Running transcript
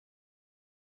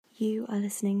You are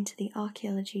listening to the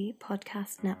Archaeology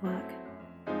Podcast Network.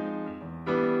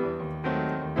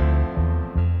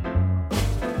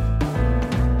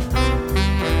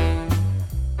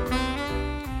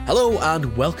 Hello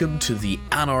and welcome to the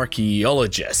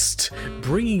Anarchaeologist,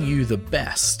 bringing you the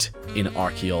best in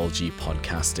archaeology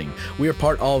podcasting. We are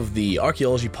part of the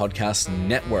Archaeology Podcast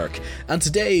Network, and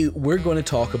today we're going to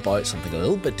talk about something a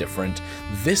little bit different.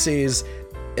 This is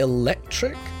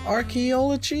electric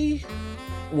archaeology?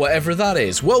 Whatever that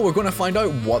is. Well, we're going to find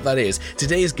out what that is.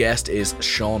 Today's guest is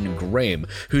Sean Graham,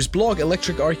 whose blog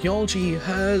Electric Archaeology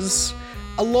has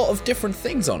a lot of different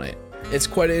things on it. It's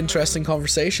quite an interesting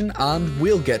conversation, and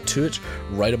we'll get to it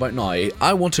right about now.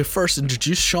 I want to first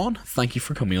introduce Sean. Thank you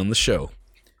for coming on the show.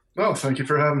 Oh, thank you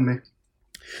for having me.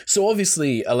 So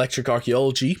obviously, electric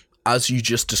archaeology, as you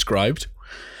just described,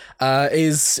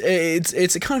 it's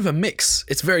a kind of a mix.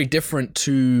 It's very different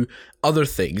to other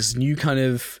things. And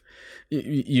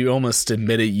you almost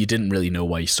admitted you didn't really know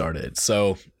why you started.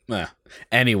 So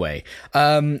anyway,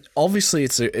 obviously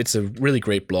it's a really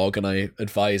great blog, and I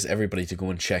advise everybody to go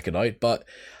and check it out. But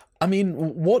I mean,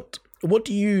 what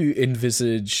do you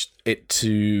envisage it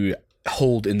to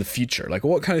hold in the future? Like,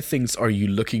 what kind of things do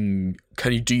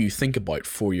you think about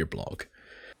for your blog?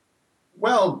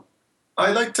 Well,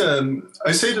 I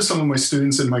say to some of my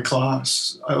students in my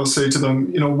class, I will say to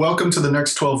them, welcome to the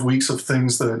next 12 weeks of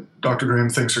things that Dr. Graham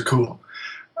thinks are cool.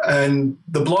 And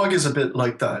the blog is a bit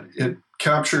like that. It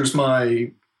captures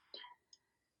I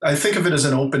think of it as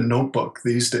an open notebook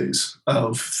these days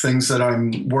of things that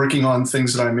I'm working on,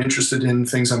 things that I'm interested in,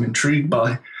 things I'm intrigued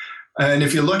by. And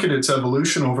if you look at its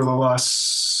evolution over the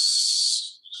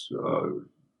last,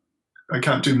 I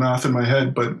can't do math in my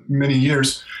head, but many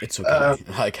years. It's okay.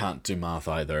 I can't do math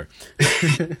either.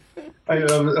 I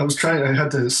was trying. I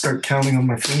had to start counting on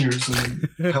my fingers and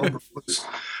held it loose.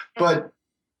 But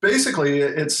basically,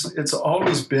 it's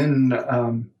always been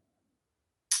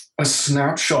a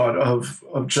snapshot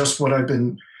of just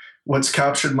what's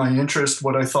captured my interest,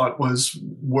 what I thought was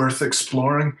worth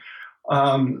exploring.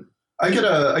 I get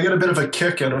a bit of a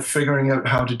kick out of figuring out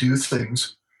how to do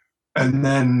things, and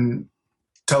then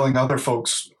telling other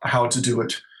folks how to do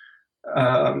it.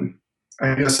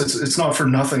 I guess it's not for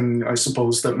nothing, I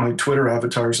suppose, that my Twitter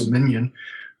avatar is a minion,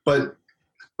 but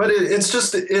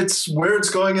it's where it's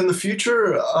going in the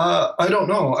future. I don't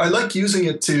know. I like using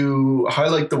it to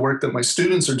highlight the work that my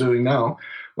students are doing now.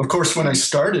 Of course, when I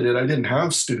started it, I didn't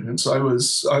have students. I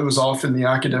was off in the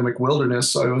academic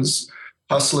wilderness. I was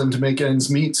hustling to make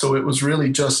ends meet. So it was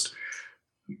really just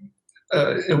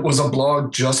it was a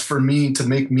blog just for me, to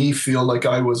make me feel like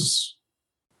I was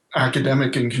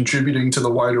academic and contributing to the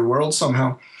wider world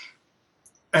somehow.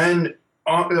 And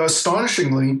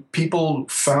astonishingly, people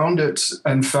found it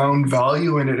and found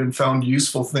value in it and found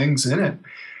useful things in it.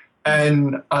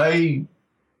 And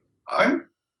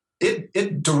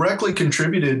it directly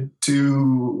contributed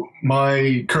to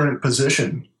my current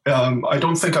position. I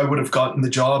don't think I would have gotten the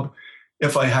job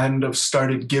if I hadn't have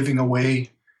started giving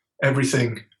away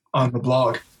everything on the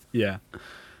blog. Yeah.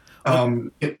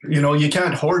 You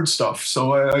can't hoard stuff.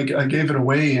 So I gave it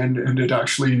away, and it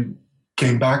actually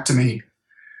came back to me,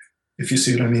 if you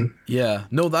see what I mean. Yeah.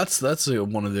 No, that's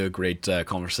one of the great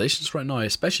conversations right now,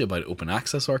 especially about open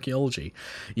access archaeology.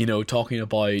 Talking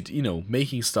about,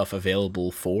 making stuff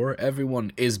available for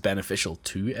everyone is beneficial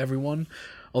to everyone.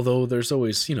 Although there's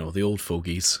always, the old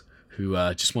fogies who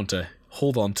just want to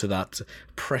hold on to that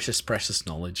precious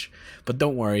knowledge. But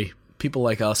don't worry. People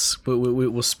like us,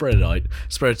 we'll spread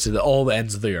it to all the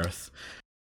ends of the earth.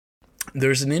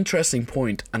 There's an interesting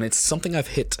point, and it's something I've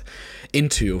hit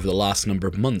into over the last number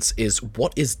of months, is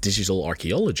what is digital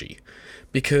archaeology?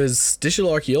 Because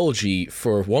digital archaeology,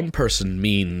 for one person,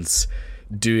 means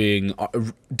doing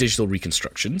digital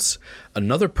reconstructions.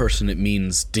 Another person, it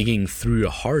means digging through a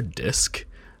hard disk.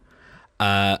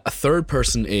 A third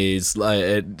person says,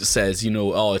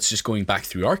 it's just going back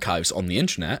through archives on the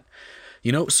internet.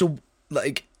 So,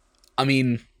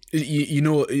 am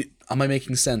I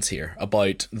making sense here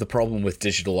about the problem with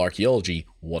digital archaeology?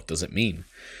 What does it mean?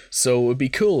 So it would be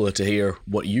cool to hear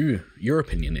what your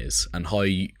opinion is, and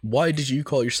why did you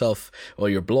call yourself, or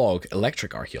your blog,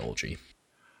 Electric Archaeology?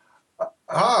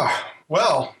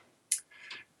 Well,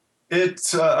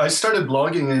 I started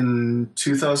blogging in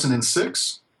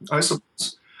 2006, I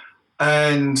suppose,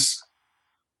 and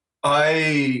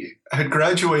I had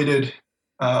graduated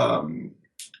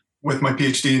with my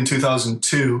PhD in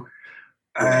 2002,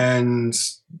 and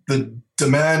the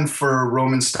demand for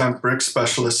Roman stamped brick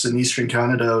specialists in Eastern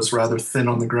Canada was rather thin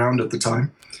on the ground at the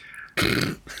time,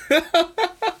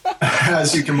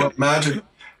 as you can imagine.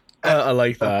 I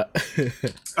like that.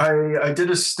 I did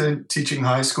a stint teaching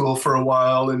high school for a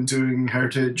while and doing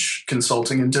heritage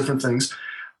consulting and different things.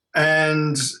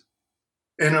 And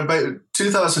in about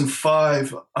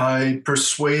 2005, I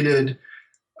persuaded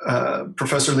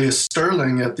Professor Leah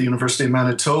Sterling at the University of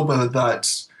Manitoba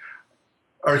that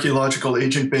archaeological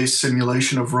agent-based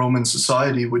simulation of Roman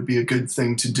society would be a good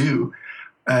thing to do.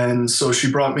 And so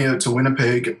she brought me out to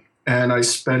Winnipeg, and I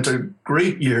spent a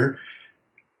great year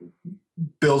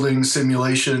building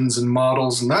simulations and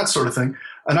models and that sort of thing.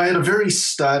 And I had a very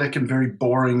static and very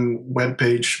boring web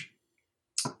page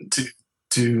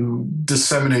to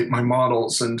disseminate my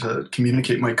models and to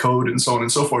communicate my code and so on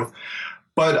and so forth.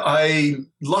 But I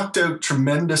lucked out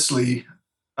tremendously.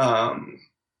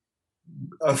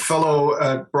 A fellow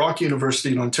at Brock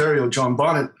University in Ontario, John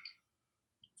Bonnet,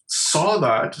 saw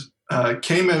that,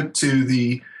 came out to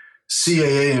the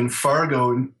CAA in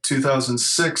Fargo in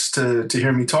 2006 to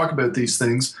hear me talk about these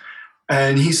things.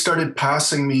 And he started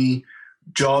passing me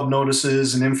job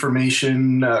notices and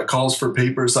information, calls for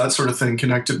papers, that sort of thing,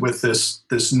 connected with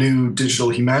this new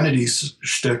digital humanities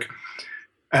shtick.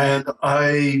 And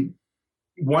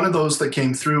one of those that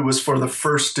came through was for the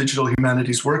first digital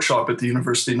humanities workshop at the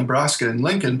University of Nebraska in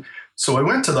Lincoln. So I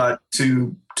went to that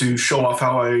to show off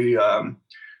how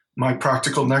my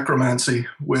practical necromancy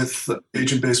with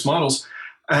agent-based models.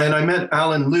 And I met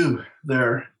Alan Liu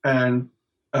there, and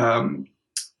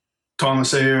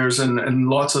Thomas Ayers and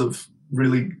lots of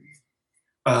really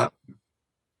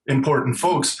important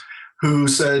folks who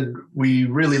said, we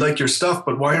really like your stuff,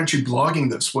 but why aren't you blogging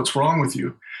this? What's wrong with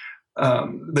you?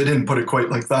 They didn't put it quite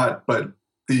like that, but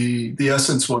the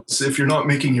essence was, if you're not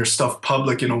making your stuff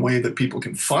public in a way that people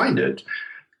can find it,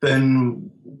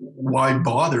 then why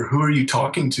bother? Who are you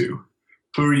talking to?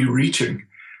 Who are you reaching?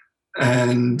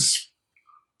 And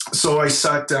so I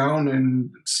sat down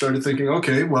and started thinking,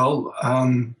 okay, well,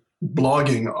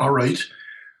 blogging, all right.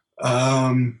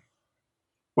 Well,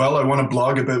 I want to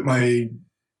blog about my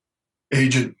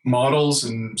agent models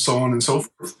and so on and so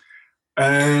forth.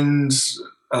 And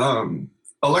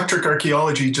electric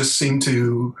archaeology just seemed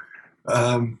to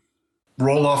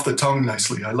roll off the tongue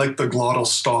nicely. I like the glottal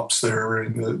stops there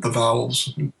in the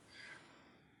vowels.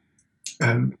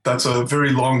 And that's a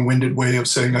very long-winded way of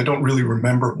saying I don't really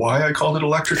remember why I called it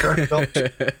electric archaeology.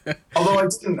 Although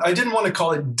I didn't want to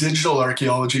call it digital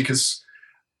archaeology because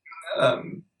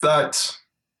that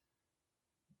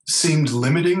seemed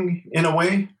limiting in a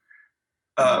way.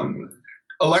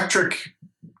 Electric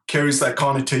carries that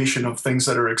connotation of things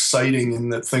that are exciting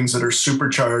and that things that are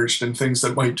supercharged and things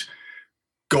that might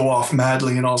go off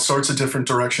madly in all sorts of different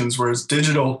directions, whereas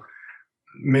digital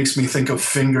makes me think of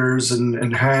fingers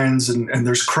and hands, and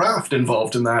there's craft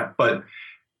involved in that. But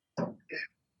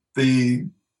the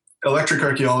electric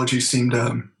archaeology seemed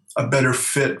a better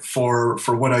fit for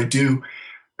what I do.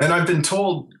 And I've been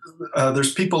told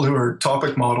there's people who are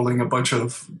topic modeling a bunch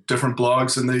of different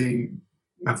blogs, and they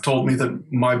have told me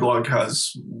that my blog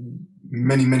has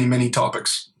many, many, many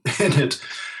topics in it.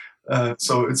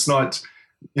 So it's not,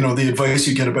 the advice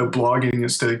you get about blogging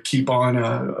is to keep on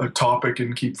a topic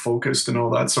and keep focused and all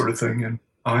that sort of thing. And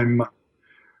I'm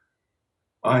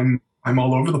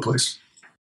all over the place.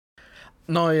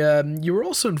 Now, you were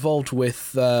also involved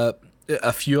with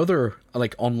a few other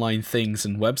online things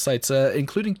and websites,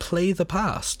 including Play the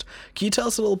Past. Can you tell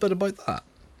us a little bit about that?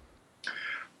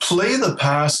 Play the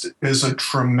Past is a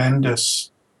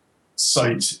tremendous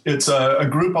site. It's a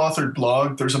group authored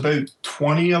blog. There's about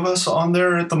 20 of us on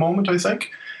there at the moment, I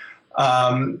think.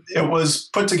 It was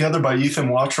put together by Ethan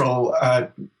Wottrell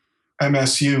at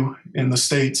MSU in the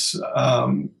States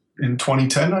in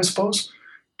 2010, I suppose,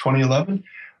 2011.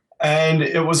 And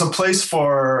it was a place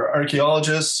for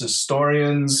archaeologists,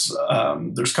 historians,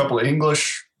 there's a couple of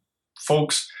English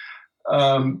folks,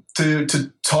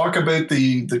 to talk about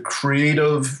the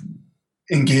creative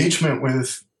engagement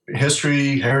with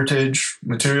history, heritage,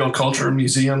 material culture,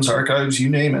 museums, archives, you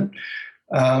name it.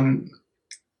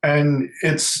 And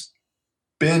it's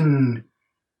been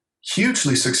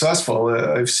hugely successful.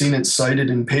 I've seen it cited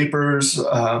in papers.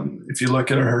 If you look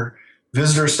at our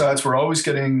visitor stats, we're always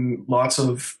getting lots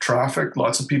of traffic,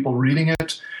 lots of people reading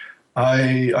it.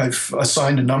 I've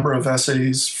assigned a number of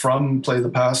essays from Play the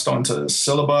Past onto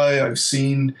syllabi. I've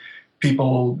seen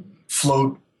people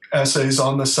float essays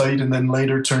on the site and then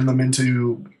later turn them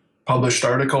into published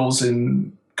articles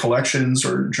in collections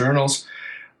or journals.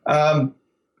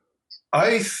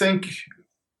 I think,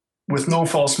 with no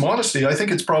false modesty, I think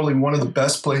it's probably one of the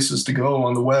best places to go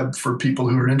on the web for people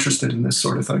who are interested in this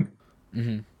sort of thing.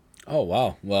 Mm-hmm. Oh,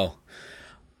 wow. Well,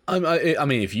 I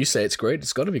mean, if you say it's great,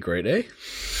 it's got to be great, eh?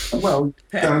 Well,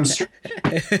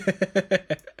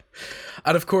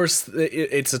 And of course,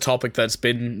 it's a topic that's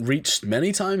been reached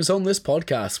many times on this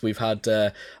podcast. We've had,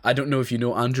 I don't know if you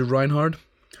know Andrew Reinhard.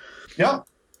 Yeah.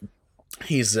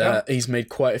 He's made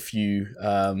quite a few.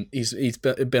 He's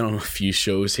been on a few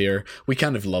shows here. We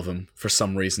kind of love him for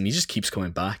some reason. He just keeps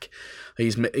coming back.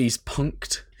 He's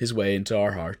punked his way into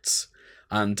our hearts,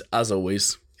 and as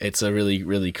always, it's a really,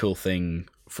 really cool thing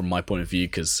from my point of view,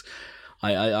 because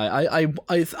I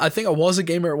think I was a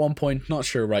gamer at one point. Not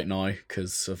sure right now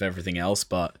because of everything else,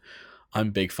 but I'm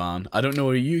a big fan. I don't know.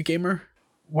 Are you a gamer?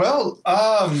 Well,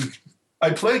 I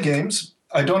play games.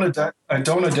 I don't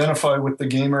identify with the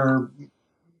gamer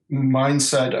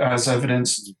mindset as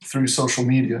evidenced through social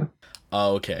media.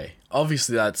 Oh, okay.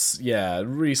 Obviously, that's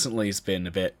recently it's been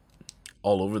a bit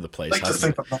all over the place. I like to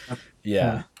think about it.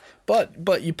 Yeah.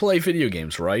 But you play video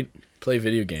games, right? Play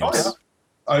video games. Oh yeah.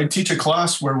 I teach a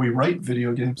class where we write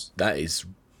video games. That is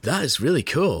really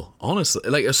cool. Honestly,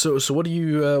 like so what do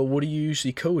you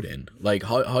usually code in? Like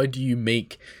how do you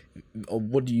make, or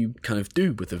what do you kind of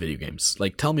do with the video games?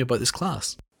 Like, tell me about this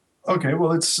class. Okay,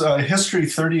 well, it's History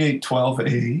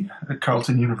 3812A at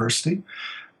Carleton University.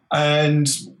 And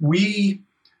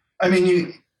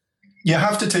you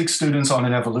have to take students on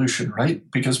an evolution, right?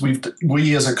 Because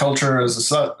we as a culture, as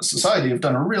a society, have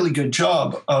done a really good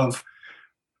job of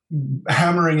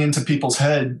hammering into people's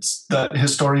heads that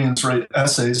historians write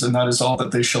essays and that is all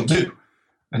that they shall do.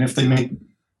 And if they make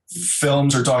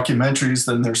films or documentaries,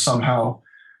 then they're somehow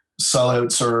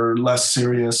sellouts or less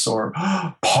serious or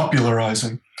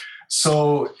popularizing.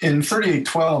 So in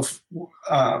 3812,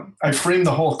 I framed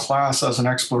the whole class as an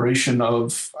exploration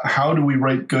of how do we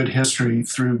write good history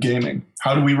through gaming?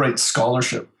 How do we write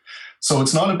scholarship? So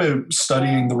it's not about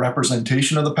studying the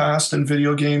representation of the past in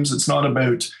video games. It's not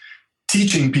about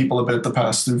teaching people about the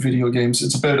past through video games.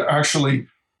 It's about actually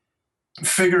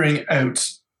figuring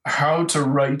out how to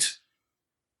write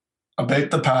about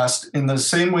the past in the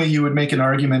same way you would make an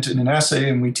argument in an essay,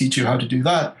 and we teach you how to do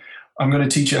that. I'm going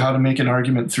to teach you how to make an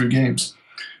argument through games.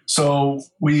 So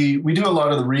we do a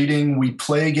lot of the reading. We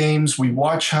play games. We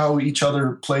watch how each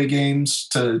other play games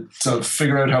to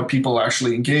figure out how people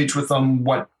actually engage with them,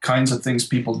 what kinds of things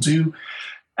people do.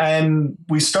 And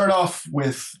we start off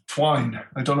with Twine.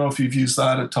 I don't know if you've used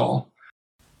that at all.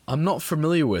 I'm not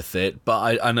familiar with it,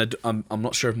 but I'm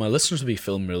not sure if my listeners will be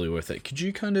familiar with it. Could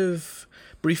you kind of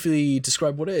briefly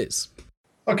describe what it is?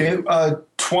 Okay,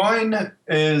 Twine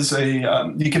is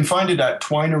you can find it at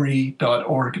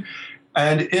twinery.org,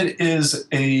 and it is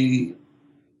a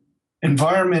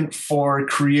environment for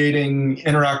creating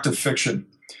interactive fiction.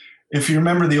 If you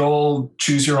remember the old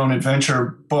Choose Your Own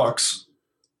Adventure books,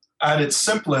 at its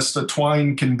simplest, a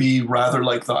Twine can be rather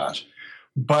like that.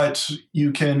 But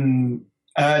you can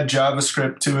add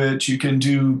JavaScript to it. You can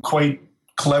do quite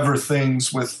clever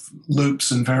things with loops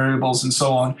and variables and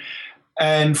so on.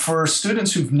 And for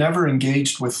students who've never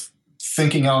engaged with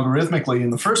thinking algorithmically in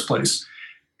the first place,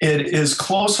 it is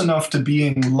close enough to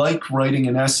being like writing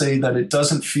an essay that it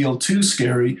doesn't feel too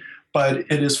scary, but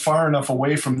it is far enough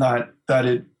away from that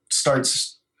it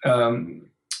starts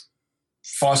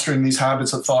fostering these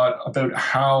habits of thought about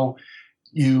how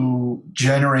you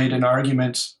generate an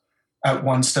argument at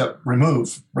one step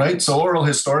remove, right? So oral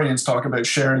historians talk about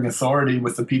sharing authority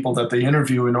with the people that they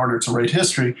interview in order to write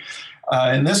history.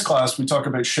 In this class, we talk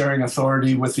about sharing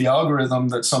authority with the algorithm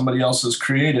that somebody else has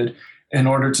created in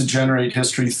order to generate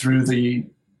history through the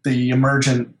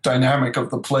emergent dynamic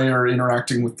of the player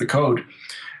interacting with the code.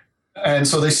 And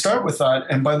so they start with that,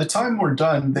 and by the time we're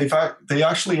done, they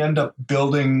actually end up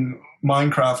building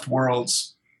Minecraft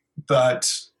worlds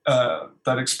that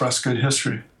express good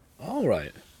history. All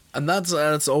right, and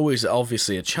that's always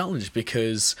obviously a challenge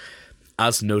because,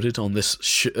 as noted on this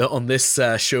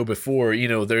show before,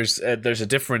 there's a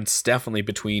difference definitely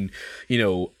between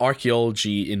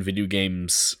archaeology in video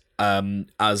games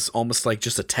as almost like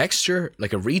just a texture,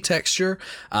 like a retexture,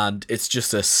 and it's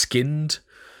just a skinned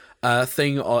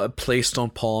thing placed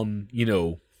upon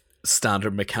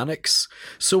standard mechanics.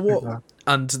 So what? Yeah.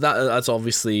 And that's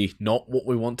obviously not what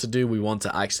we want to do. We want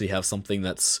to actually have something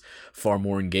that's far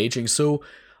more engaging. So,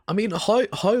 I mean, how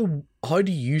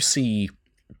do you see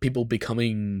people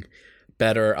becoming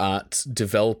better at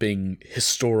developing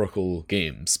historical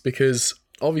games? Because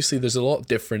obviously there's a lot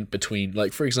different between,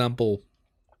 like, for example,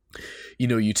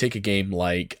 you take a game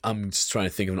like, I'm just trying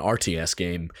to think of an RTS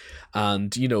game,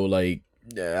 and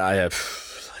I have,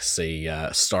 let's say,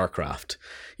 StarCraft.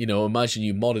 Imagine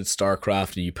you modded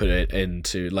StarCraft and you put it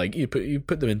into, like, you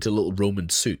put them into little Roman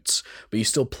suits, but you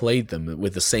still played them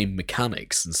with the same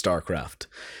mechanics in StarCraft.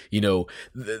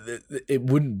 It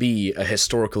wouldn't be a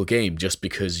historical game just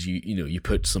because you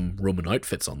put some Roman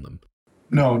outfits on them.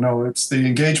 No. It's the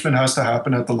engagement has to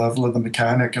happen at the level of the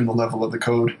mechanic and the level of the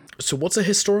code. So what's a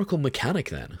historical mechanic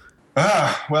then?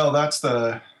 Well, that's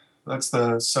the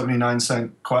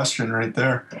 79-cent question right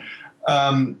there.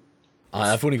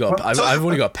 I've only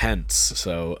got pence.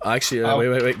 So actually,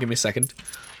 wait, give me a second.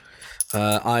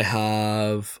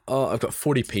 I've got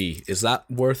 40p. Is that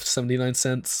worth 79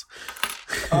 cents?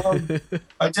 I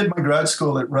did my grad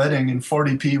school at Reading, and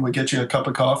 40p would get you a cup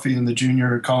of coffee in the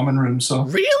junior common room. So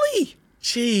really,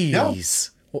 jeez, yeah.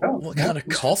 What kind of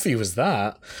coffee was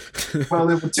that? Well,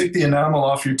 it would take the enamel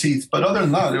off your teeth, but other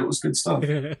than that, it was good stuff.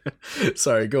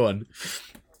 Sorry, go on.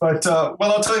 But well,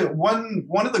 I'll tell you,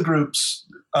 one of the groups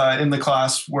in the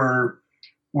class were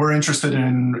interested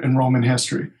in Roman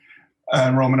history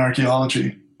and Roman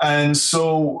archaeology, and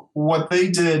so what they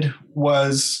did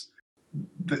was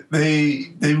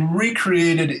they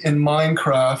recreated in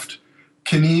Minecraft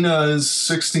Canina's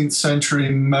 16th century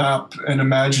map and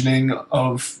imagining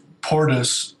of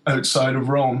Portus outside of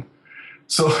Rome.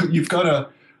 So you've got a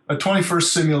 21st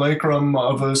simulacrum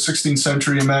of a 16th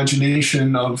century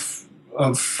imagination of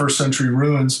first century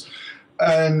ruins.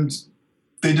 And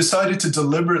they decided to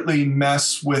deliberately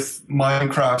mess with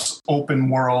Minecraft's open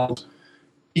world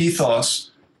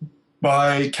ethos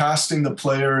by casting the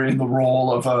player in the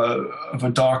role of a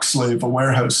dock slave, a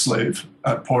warehouse slave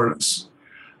at Portus.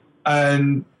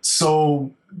 And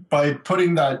so by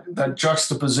putting that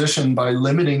juxtaposition, by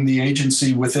limiting the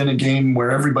agency within a game where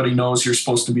everybody knows you're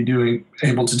supposed to be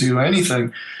able to do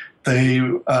anything, they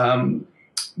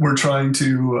were trying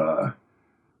to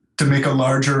make a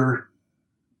larger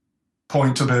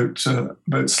point about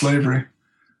slavery,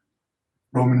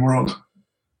 Roman world,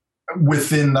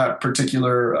 within that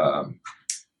particular,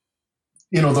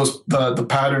 the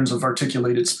patterns of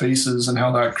articulated spaces and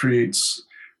how that creates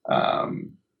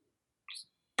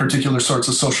particular sorts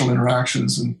of social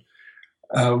interactions and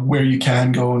where you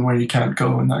can go and where you can't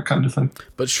go and that kind of thing.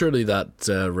 But surely that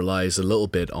relies a little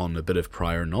bit on a bit of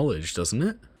prior knowledge, doesn't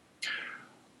it?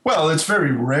 Well, it's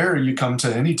very rare you come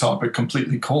to any topic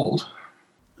completely cold.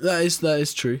 That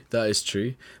is true. That is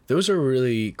true. Those are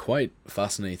really quite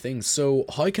fascinating things. So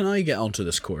how can I get onto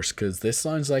this course? Because this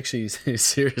sounds actually,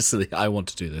 seriously, I want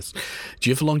to do this. Do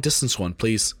you have a long distance one?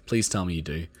 Please tell me you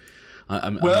do.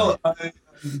 I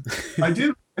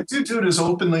do do it as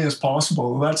openly as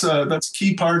possible. That's a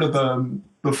key part of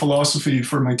the philosophy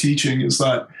for my teaching, is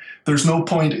that there's no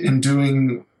point in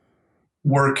doing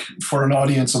work for an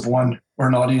audience of one or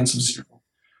an audience of zero.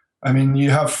 I mean, you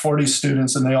have 40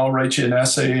 students and they all write you an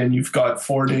essay and you've got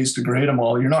 4 days to grade them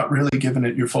all. You're not really giving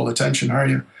it your full attention, are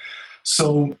you?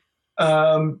 So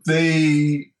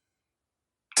they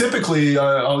typically,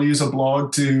 I'll use a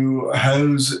blog to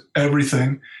house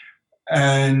everything.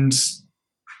 And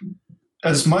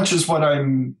as much as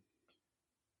a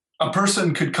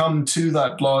person could come to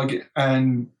that blog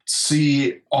and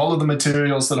see all of the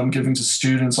materials that I'm giving to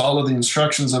students, all of the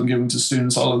instructions I'm giving to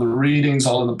students, all of the readings,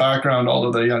 all of the background, all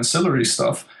of the ancillary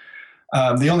stuff.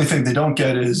 The only thing they don't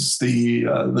get is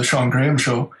the Sean Graham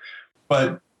show.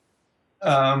 But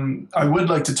I would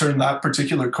like to turn that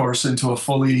particular course into a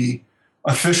fully,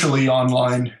 officially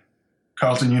online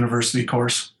Carleton University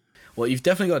course. Well, you've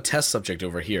definitely got a test subject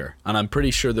over here, and I'm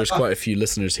pretty sure there's quite a few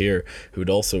listeners here who would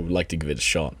also like to give it a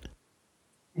shot.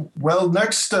 Well,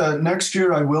 next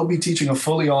year I will be teaching a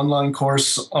fully online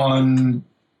course on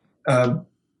data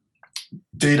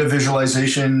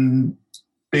visualization,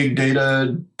 big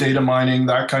data, data mining,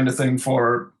 that kind of thing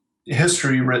for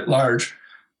history writ large.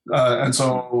 And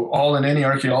so all and any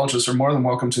archaeologists are more than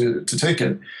welcome to take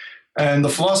it. And the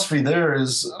philosophy there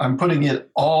is I'm putting it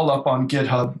all up on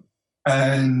GitHub,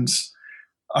 and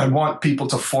I want people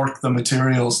to fork the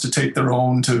materials, to take their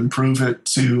own, to improve it,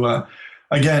 to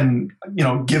again,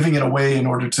 giving it away in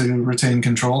order to retain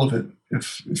control of it,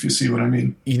 if you see what I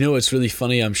mean. It's really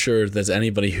funny. I'm sure there's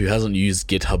anybody who hasn't used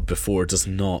GitHub before does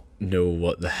not know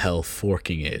what the hell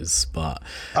forking is, but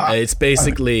it's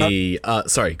basically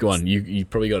sorry, go on. You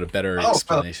probably got a better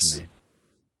explanation.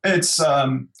 It's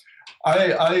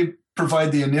I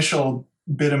provide the initial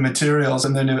bit of materials,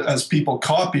 and then as people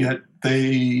copy it,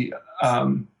 they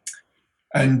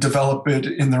and develop it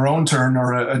in their own turn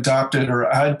or adapt it or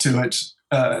add to it,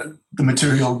 the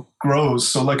material grows.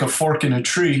 So like a fork in a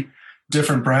tree,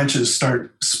 different branches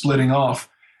start splitting off.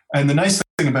 And the nice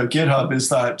thing about GitHub is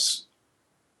that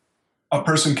a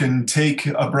person can take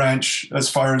a branch as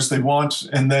far as they want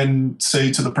and then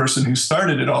say to the person who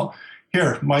started it all,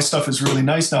 here, my stuff is really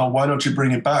nice now, why don't you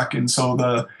bring it back? And so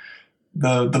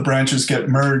the branches get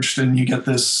merged and you get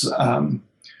this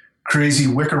crazy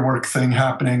wickerwork thing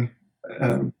happening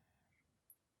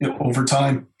over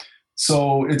time.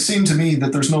 So it seemed to me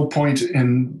that there's no point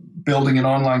in building an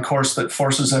online course that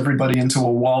forces everybody into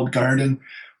a walled garden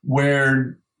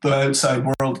where the outside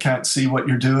world can't see what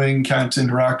you're doing, can't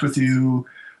interact with you,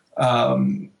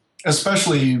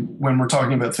 especially when we're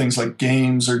talking about things like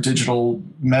games or digital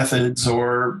methods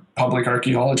or public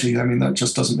archaeology. I mean, that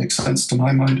just doesn't make sense to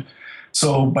my mind.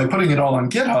 So by putting it all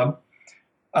on GitHub,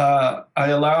 I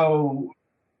allow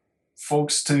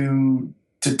folks to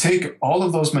take all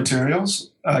of those materials.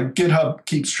 GitHub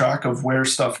keeps track of where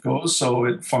stuff goes, so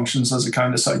it functions as a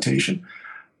kind of citation.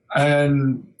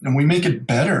 And we make it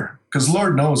better, because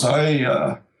Lord knows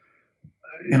I've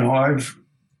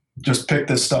just picked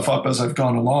this stuff up as I've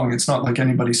gone along. It's not like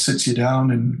anybody sits you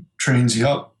down and trains you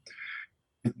up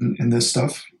in this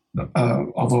stuff,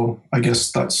 although I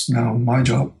guess that's now my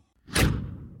job.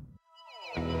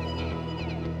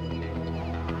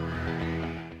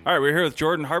 All right, we're here with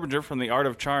Jordan Harbinger from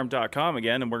theartofcharm.com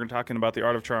again, and we're talking about the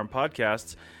Art of Charm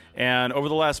podcasts. And over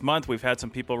the last month, we've had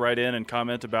some people write in and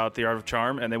comment about the Art of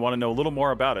Charm, and they want to know a little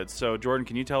more about it. So, Jordan,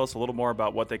 can you tell us a little more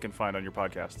about what they can find on your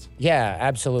podcasts? Yeah,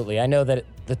 absolutely. I know that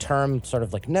the term sort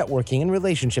of like networking and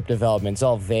relationship development is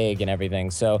all vague and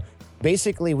everything. So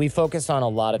basically, we focus on a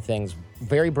lot of things,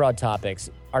 very broad topics.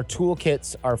 Our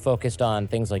toolkits are focused on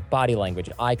things like body language,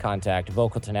 eye contact,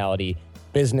 vocal tonality,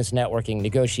 business networking,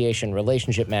 negotiation,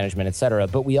 relationship management, etc.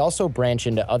 But we also branch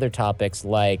into other topics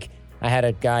like I had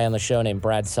a guy on the show named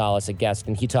Brad Salas, a guest,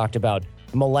 and he talked about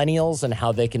millennials and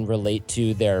how they can relate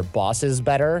to their bosses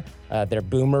better, their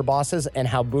boomer bosses, and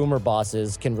how boomer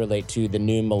bosses can relate to the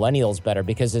new millennials better.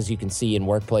 Because as you can see in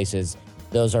workplaces,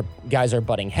 guys are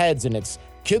butting heads, and it's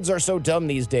kids are so dumb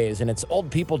these days, and it's old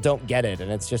people don't get it.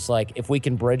 And it's just like, if we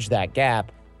can bridge that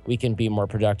gap, we can be more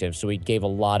productive. So we gave a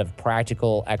lot of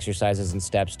practical exercises and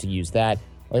steps to use that.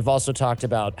 We've also talked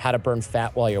about how to burn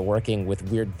fat while you're working with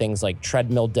weird things like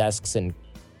treadmill desks and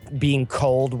being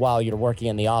cold while you're working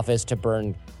in the office to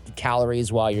burn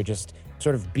calories while you're just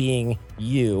sort of being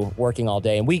you working all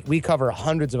day. And we cover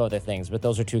hundreds of other things, but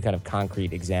those are two kind of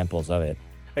concrete examples of it.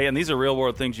 Hey, and these are real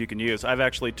world things you can use. I've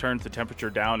actually turned the temperature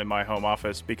down in my home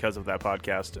office because of that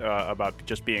podcast about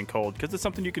just being cold, because it's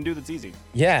something you can do that's easy.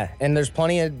 Yeah, and there's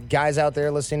plenty of guys out there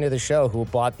listening to the show who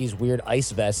bought these weird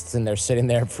ice vests and they're sitting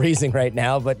there freezing right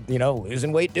now, but,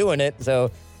 losing weight doing it.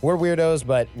 So we're weirdos,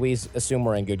 but we assume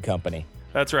we're in good company.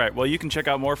 That's right. Well, you can check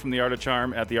out more from The Art of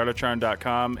Charm at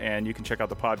theartofcharm.com, and you can check out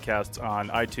the podcasts on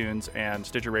iTunes and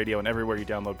Stitcher Radio and everywhere you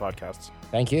download podcasts.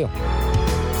 Thank you.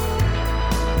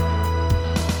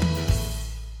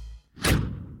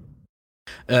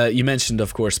 You mentioned,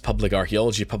 of course, public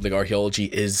archaeology. Public archaeology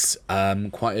is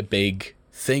quite a big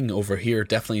thing over here,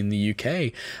 definitely in the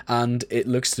UK, and it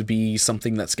looks to be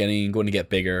something that's going to get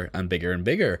bigger and bigger and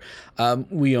bigger.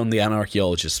 We on the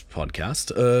Anarchaeologist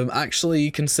podcast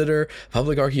actually consider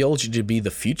public archaeology to be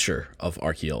the future of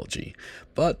archaeology,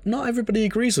 but not everybody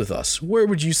agrees with us. Where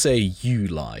would you say you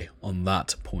lie on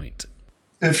that point?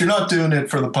 If you're not doing it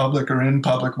for the public or in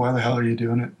public, why the hell are you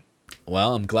doing it?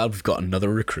 Well, I'm glad we've got another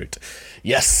recruit.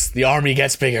 Yes, the army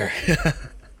gets bigger.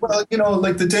 Well,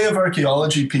 like the Day of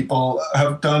Archaeology people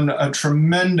have done a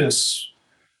tremendous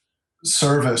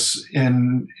service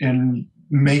in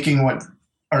making what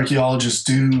archaeologists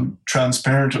do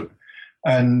transparent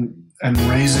and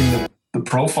raising the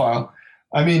profile.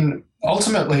 I mean,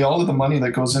 ultimately, all of the money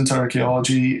that goes into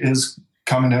archaeology is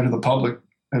coming out of the public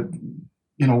at,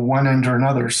 one end or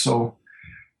another. So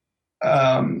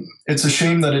it's a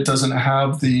shame that it doesn't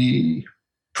have the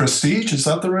prestige. Is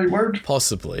that the right word?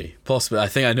 Possibly. I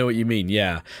think I know what you mean.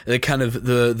 Yeah, the kind of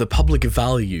the public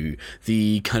value,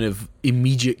 the kind of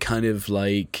immediate kind of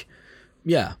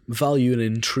value and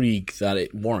intrigue that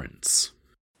it warrants.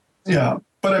 Yeah,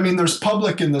 but I mean, there's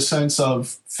public in the sense of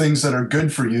things that are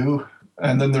good for you,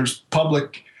 and then there's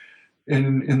public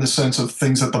in the sense of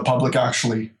things that the public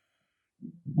actually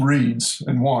reads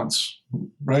and wants.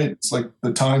 Right? It's like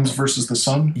the Times versus the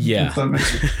Sun. Yeah. If that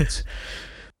makes sense.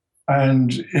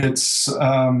 And it's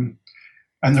and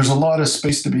there's a lot of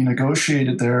space to be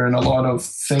negotiated there, and a lot of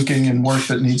thinking and work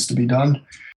that needs to be done.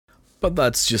 But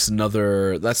that's just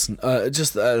another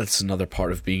another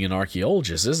part of being an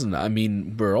archaeologist, isn't it? I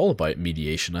mean, we're all about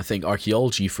mediation. I think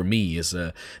archaeology for me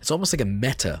it's almost like a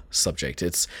meta subject.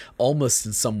 It's almost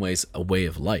in some ways a way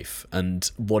of life. And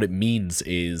what it means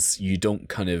is you don't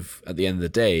kind of, at the end of the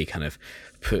day, kind of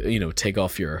put, take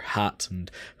off your hat and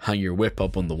hang your whip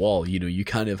up on the wall. You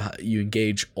kind of, you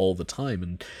engage all the time.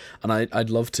 And I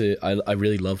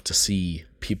really love to see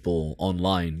people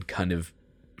online kind of,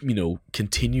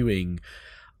 continuing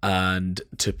and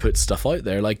to put stuff out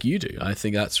there like you do. I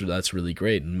think that's really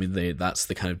great. I mean, that's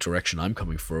the kind of direction I'm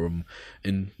coming from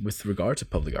with regard to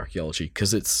public archaeology,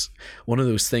 because it's one of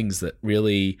those things that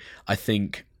really, I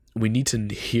think, we need to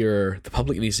hear, the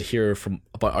public needs to hear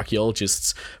about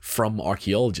archaeologists from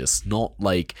archaeologists, not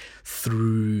like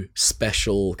through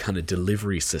special kind of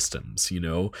delivery systems,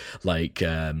 like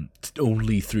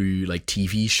only through like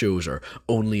TV shows or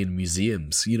only in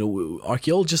museums.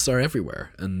 Archaeologists are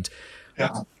everywhere, and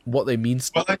what they mean.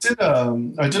 Well, I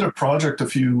did a project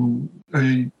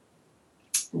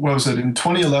what was it, in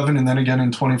 2011 and then again in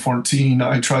 2014,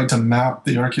 I tried to map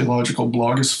the archaeological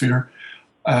blogosphere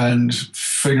and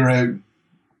figure out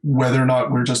whether or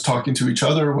not we're just talking to each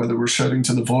other, whether we're shouting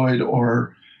to the void,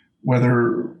 or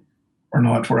whether or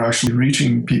not we're actually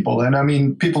reaching people. And I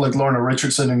mean, people like Lorna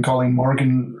Richardson and Colleen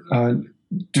Morgan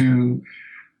do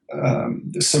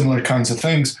similar kinds of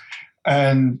things.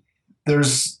 And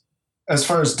as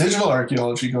far as digital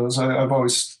archaeology goes, I've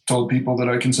always told people that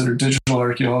I consider digital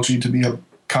archaeology to be a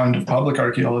kind of public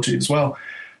archaeology as well.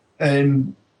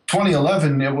 In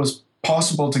 2011, it was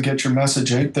possible to get your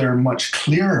message out there much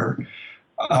clearer.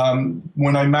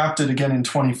 When I mapped it again in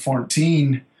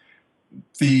 2014,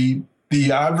 the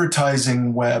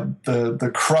advertising web,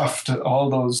 the cruft, all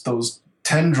those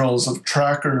tendrils of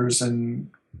trackers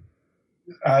and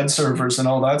ad servers and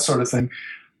all that sort of thing,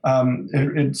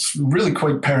 it's really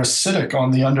quite parasitic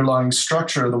on the underlying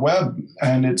structure of the web,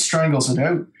 and it strangles it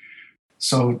out.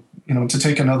 So, to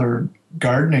take another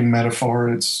gardening metaphor,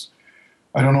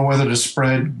 I don't know whether to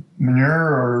spread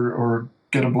manure or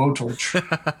get a blowtorch.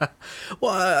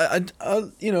 Well,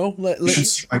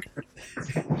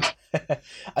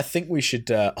 I think we should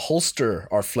holster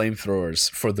our flamethrowers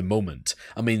for the moment.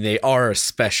 I mean, they are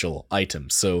special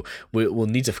items, so we'll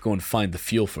need to go and find the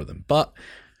fuel for them. But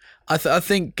I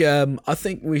think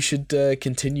we should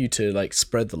continue to like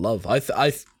spread the love.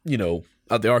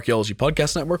 At the Archaeology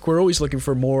Podcast Network, we're always looking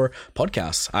for more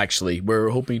podcasts. Actually, we're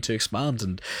hoping to expand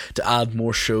and to add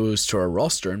more shows to our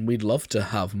roster, and we'd love to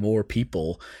have more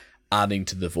people adding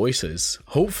to the voices.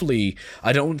 Hopefully,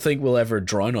 I don't think we'll ever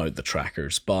drown out the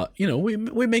trackers, but we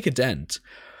make a dent.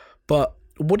 But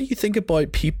what do you think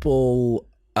about people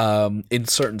in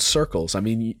certain circles? I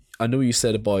mean, I know you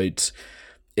said about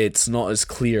it's not as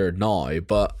clear now,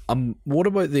 but what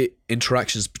about the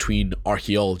interactions between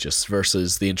archaeologists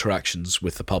versus the interactions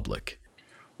with the public?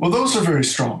 Well, those are very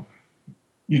strong.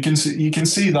 You can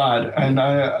see that, and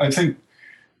I think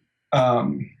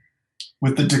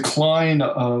with the decline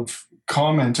of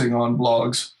commenting on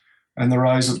blogs and the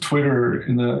rise of Twitter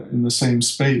in the same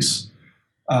space,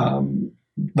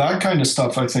 that kind of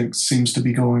stuff I think seems to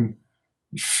be going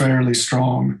fairly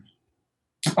strong.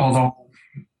 Although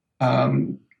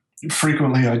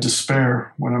frequently I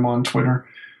despair when I'm on Twitter,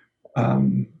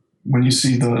 when you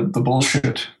see the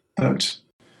bullshit that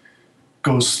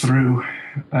goes through,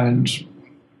 and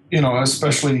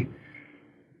especially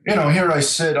here I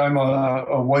sit, I'm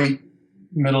a white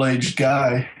middle-aged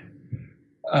guy.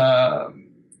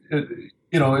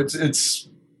 It's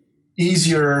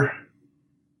easier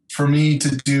for me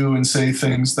to do and say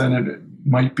things than it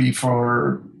might be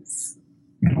for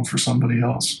somebody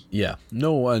else. Yeah,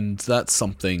 no, and that's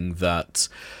something that,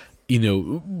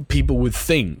 people would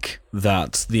think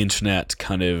that the internet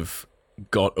kind of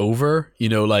got over,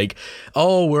 like,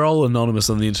 oh, we're all anonymous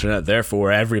on the internet,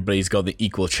 therefore everybody's got the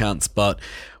equal chance. But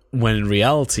when in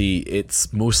reality,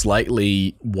 it's most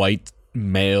likely white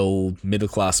male,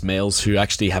 middle-class males who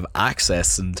actually have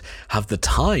access and have the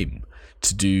time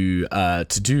to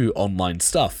do online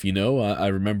stuff. I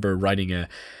remember writing a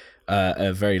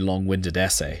very long-winded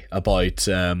essay about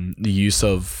the use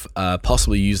of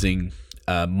possibly using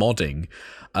modding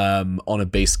on a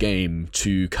base game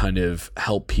to kind of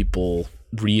help people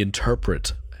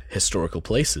reinterpret historical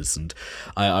places. And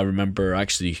I remember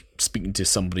actually speaking to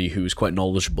somebody who was quite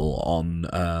knowledgeable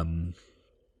on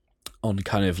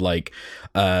kind of like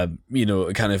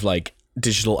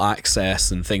digital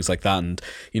access and things like that. And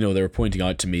they were pointing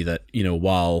out to me that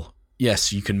while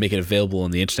yes, you can make it available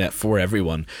on the internet for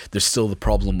everyone, there's still the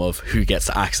problem of who gets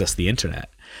to access the internet.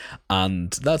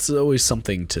 And that's always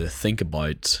something to think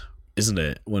about, isn't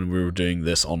it, when we're doing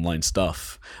this online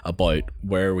stuff, about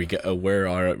where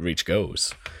our outreach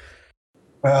goes.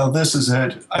 Well, this is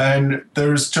it. And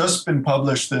there's just been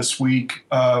published this week,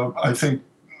 I think,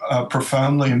 a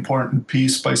profoundly important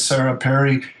piece by Sarah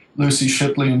Perry, Lucy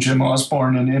Shipley, and Jim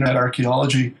Osborne in Internet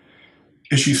Archaeology,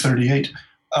 issue 38.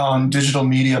 On digital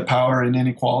media power and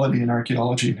inequality in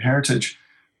archaeology and heritage.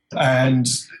 And,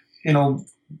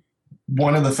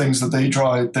 one of the things that they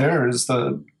draw out there is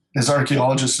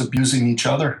archaeologists abusing each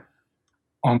other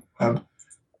on the web.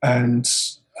 And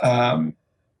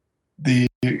the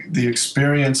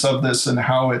experience of this and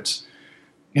how it,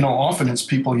 often it's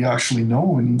people you actually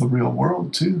know in the real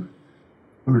world too,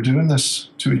 who are doing this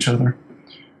to each other.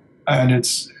 And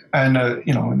it's and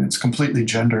and it's completely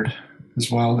gendered as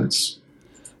well.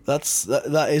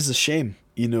 That is a shame.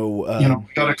 We got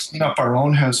to clean up our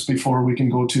own house before we can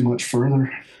go too much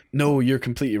further. No, you're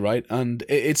completely right, and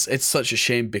it's such a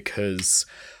shame because,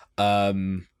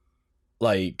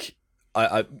 like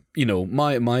I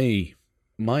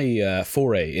my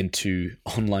foray into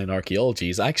online archaeology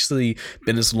has actually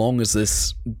been as long as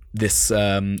this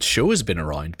show has been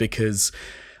around, because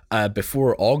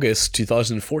before August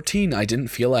 2014, I didn't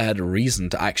feel I had a reason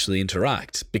to actually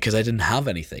interact because I didn't have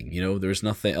anything. There was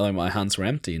nothing. My hands were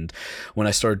empty, and when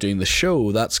I started doing the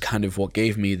show, that's kind of what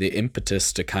gave me the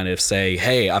impetus to kind of say,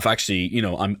 "Hey, I've actually,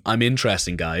 I'm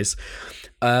interesting, guys."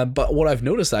 But what I've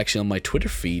noticed actually on my Twitter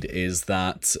feed is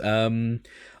that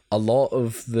a lot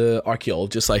of the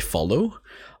archaeologists I follow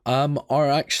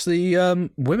are actually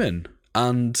women,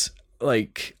 and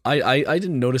like I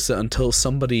didn't notice it until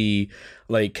somebody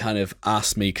like kind of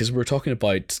asked me, because we're talking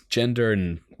about gender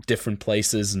in different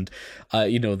places, and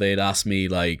they had asked me,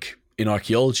 like, in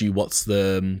archaeology, what's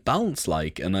the balance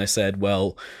like? And I said,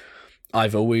 well,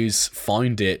 I've always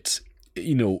found it,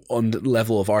 on the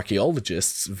level of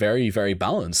archaeologists, very, very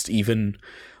balanced, even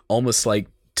almost like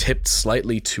tipped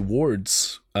slightly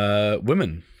towards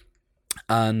women.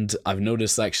 And I've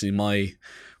noticed actually my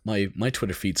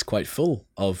Twitter feed's quite full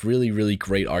of really, really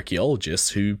great archaeologists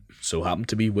who so happen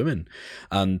to be women.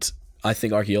 And I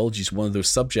think archaeology is one of those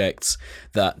subjects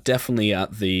that definitely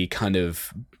at the kind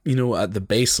of, at the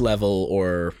base level,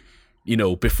 or,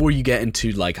 before you get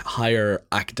into like higher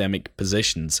academic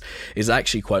positions, is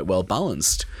actually quite well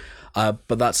balanced.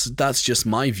 But that's just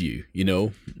my view,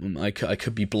 I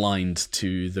could be blind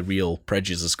to the real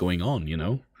prejudices going on,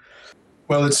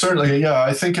 Well, it's certainly, yeah,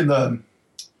 I think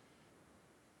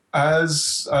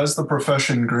as the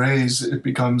profession grays, it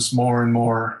becomes more and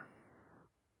more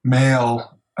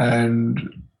male,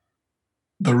 and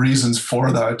the reasons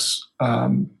for that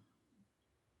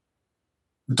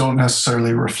don't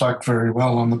necessarily reflect very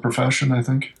well on the profession, I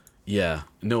think. Yeah,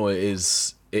 no, it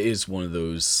is one of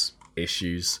those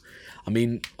issues. I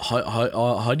mean,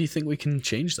 how do you think we can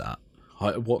change that?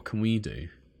 What can we do?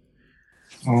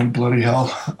 Oh, bloody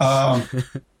hell.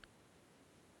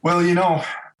 Well,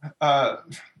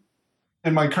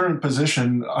 in my current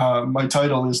position, my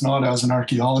title is not as an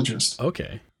archaeologist.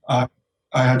 Okay. I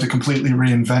had to completely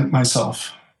reinvent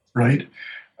myself, right?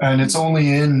 And it's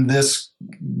only in this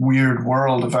weird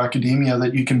world of academia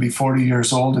that you can be 40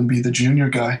 years old and be the junior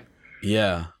guy.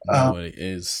 Yeah, no, it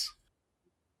is.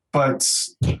 But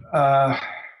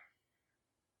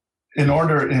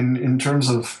in terms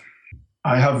of,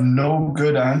 I have no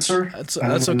good answer. That's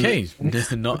okay.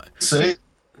 Not say it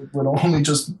would only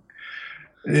just,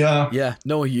 yeah. Yeah,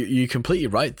 no, you're completely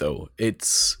right though. I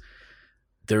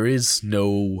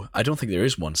don't think there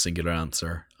is one singular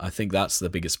answer. I think that's the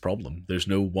biggest problem. There's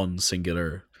no one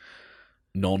singular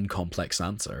non-complex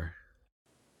answer.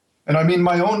 And I mean,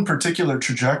 my own particular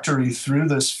trajectory through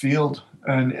this field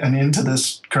and into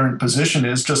this current position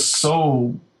is just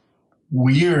so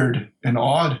weird and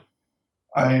odd.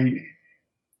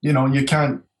 You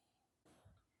can't,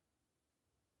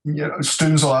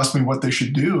 students will ask me what they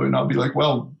should do, and I'll be like,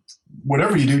 well,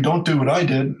 whatever you do, don't do what I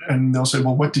did. And they'll say,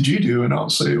 well, what did you do? And I'll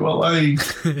say, well, I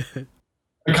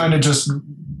kind of just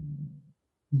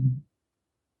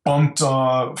bumped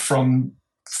from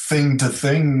thing to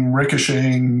thing,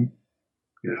 ricocheting,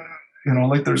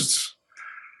 like there's,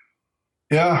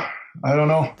 yeah, I don't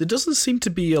know. There doesn't seem to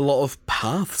be a lot of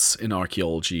paths in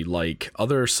archaeology, like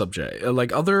other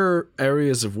like other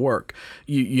areas of work.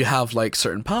 You have like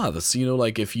certain paths,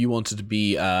 like if you wanted to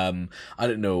be, I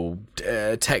don't know,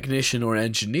 a technician or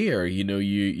engineer,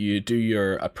 you do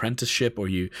your apprenticeship, or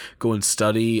you go and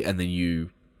study, and then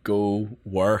you go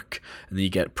work, and then you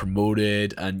get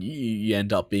promoted, and you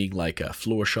end up being like a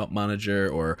floor shop manager,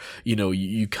 or,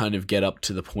 you kind of get up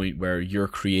to the point where you're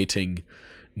creating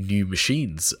new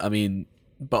machines. I mean,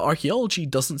 but archaeology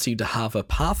doesn't seem to have a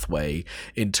pathway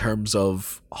in terms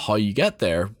of how you get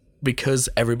there, because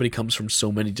everybody comes from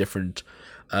so many different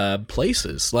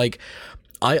places. Like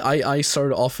I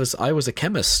started off as, I was a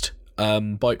chemist.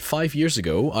 About 5 years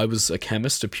ago, I was a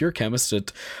chemist, a pure chemist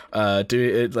at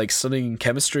studying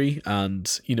chemistry,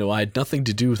 and I had nothing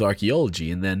to do with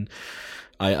archaeology. And then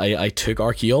I took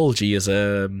archaeology as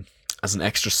an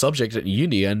extra subject at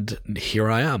uni, and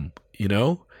here I am.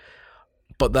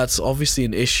 But that's obviously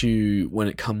an issue when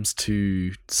it comes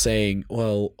to saying,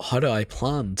 well, how do I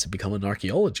plan to become an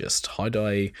archaeologist? How do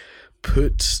I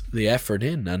put the effort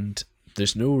in? And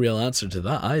there's no real answer to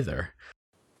that either.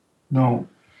 No,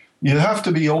 you have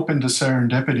to be open to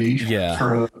serendipity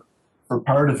for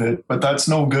part of it, but that's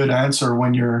no good answer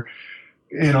when you're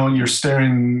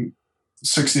staring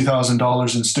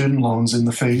 $60,000 in student loans in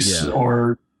the face,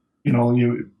 or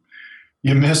you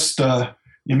missed a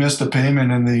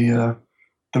payment, and the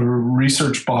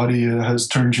research body has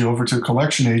turned you over to a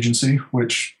collection agency,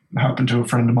 which happened to a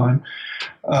friend of mine.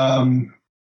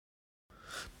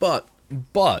 But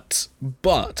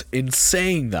in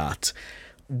saying that,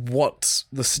 what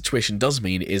the situation does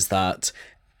mean is that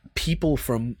people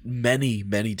from many,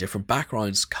 many different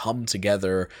backgrounds come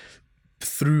together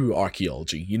through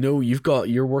archaeology.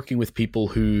 You're working with people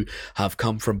who have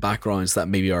come from backgrounds that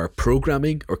maybe are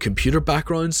programming or computer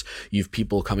backgrounds. You've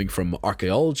people coming from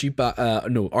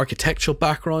architectural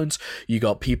backgrounds. You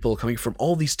got people coming from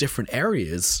all these different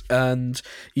areas, and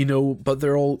but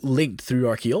they're all linked through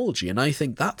archaeology. And I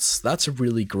think that's a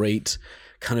really great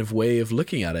kind of way of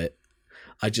looking at it.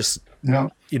 I just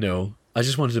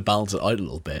wanted to balance it out a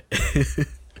little bit.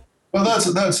 Well,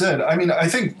 that's it. I mean, I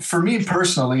think for me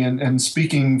personally, and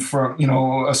speaking for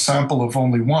a sample of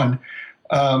only one,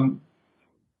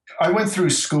 I went through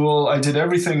school. I did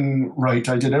everything right.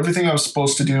 I did everything I was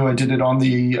supposed to do. I did it on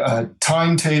the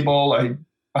timetable.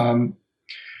 And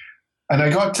I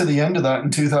got to the end of that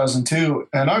in 2002,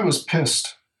 and I was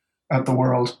pissed at the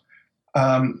world.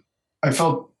 I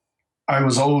felt I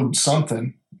was owed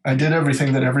something. I did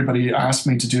everything that everybody asked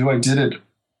me to do. I did it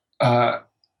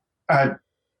at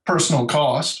personal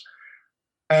cost.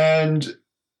 And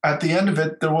at the end of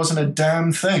it, there wasn't a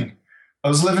damn thing. I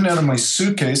was living out of my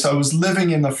suitcase. I was living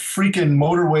in the freaking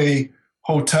motorway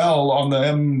hotel on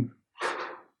the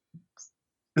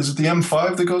is it the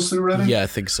M5 that goes through Reading? Yeah, I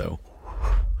think so.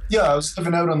 Yeah, I was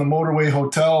living out on the motorway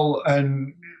hotel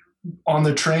and on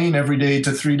the train every day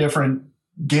to 3 different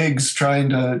gigs trying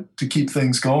to keep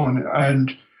things going.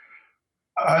 And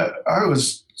I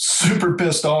was super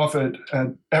pissed off at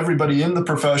everybody in the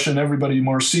profession, everybody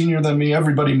more senior than me,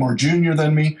 everybody more junior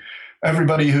than me,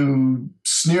 everybody who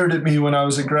sneered at me when I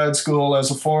was at grad school as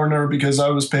a foreigner because I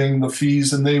was paying the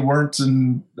fees and they weren't,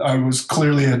 and I was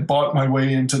clearly had bought my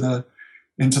way into the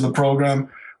program.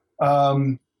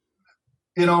 And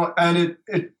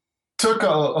it took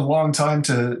a long time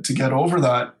to get over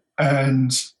that.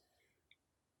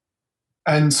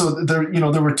 And so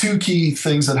there were 2 key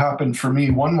things that happened for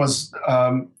me. One was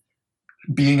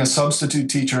being a substitute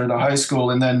teacher at a high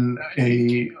school, and then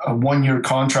a 1-year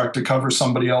contract to cover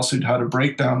somebody else who'd had a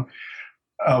breakdown,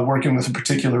 working with a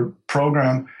particular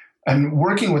program, and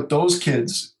working with those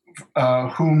kids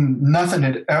whom nothing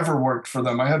had ever worked for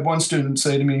them. I had one student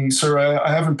say to me, "Sir,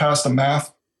 I haven't passed a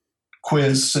math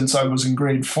quiz since I was in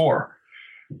grade 4,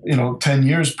 10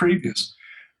 years previous."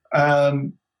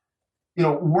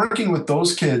 Working with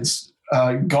those kids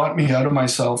got me out of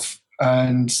myself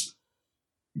and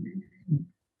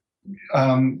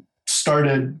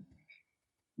started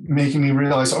making me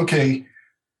realize, okay,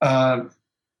 I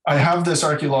have this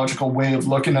archaeological way of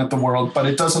looking at the world, but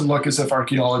it doesn't look as if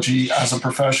archaeology as a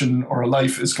profession or a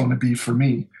life is going to be for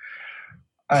me.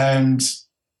 And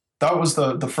that was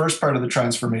the first part of the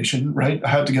transformation, right? I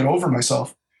had to get over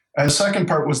myself. And the second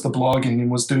part was the blogging,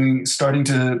 and was starting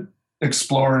to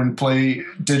explore and play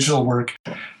digital work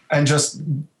and just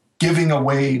giving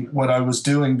away what I was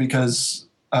doing because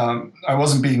I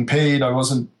wasn't being paid.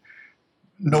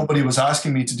 Nobody was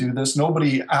asking me to do this.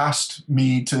 Nobody asked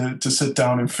me to sit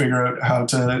down and figure out how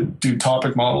to do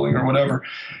topic modeling or whatever.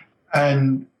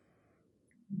 And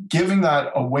giving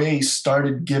that away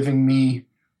started giving me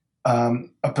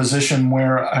a position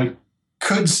where I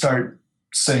could start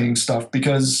saying stuff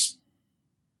because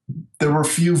there were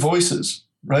few voices,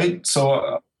 right?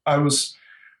 So I was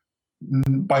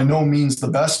by no means the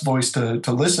best voice to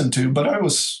listen to, but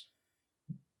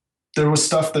there was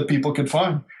stuff that people could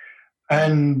find.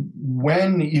 And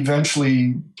when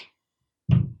eventually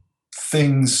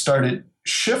things started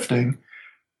shifting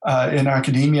in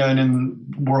academia and in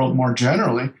the world more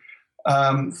generally,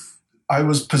 I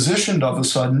was positioned all of a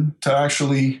sudden to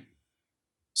actually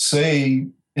say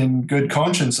in good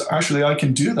conscience, actually, I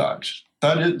can do that.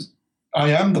 I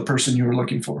am the person you are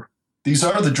looking for. These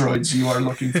are the droids you are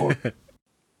looking for.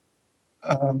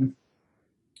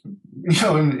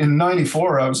 In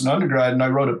 94, I was an undergrad and I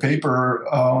wrote a paper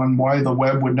on why the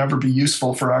web would never be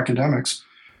useful for academics.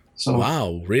 So,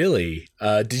 wow, really?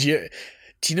 Do you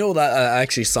know that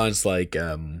actually sounds like,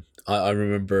 I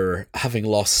remember having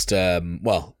lost,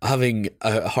 having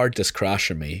a hard disk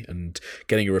crash on me, and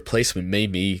getting a replacement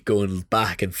made me going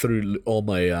back and through all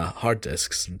my hard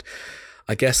disks. And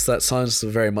I guess that sounds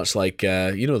very much like,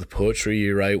 the poetry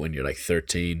you write when you're like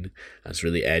 13. That's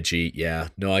really edgy. Yeah.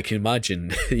 No, I can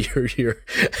imagine your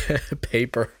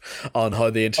paper on how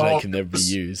the internet can never be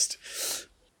used.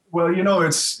 Well,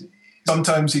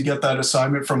 sometimes you get that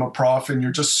assignment from a prof and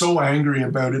you're just so angry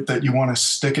about it that you want to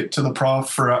stick it to the prof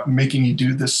for making you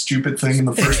do this stupid thing in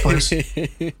the first place.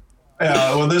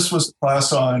 Yeah, well, this was a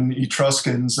class on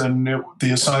Etruscans, and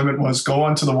the assignment was go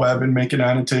onto the web and make an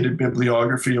annotated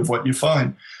bibliography of what you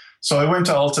find. So I went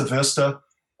to Alta Vista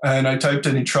and I typed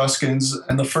in Etruscans,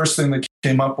 and the first thing that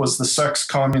came up was the Sex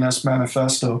Communist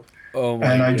Manifesto. And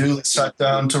I duly sat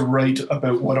down to write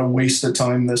about what a waste of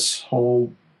time this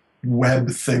whole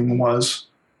web thing was.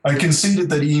 I conceded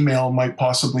that email might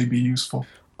possibly be useful.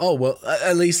 Oh, well,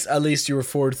 at least you were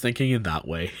forward thinking in that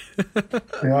way.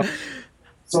 Yeah.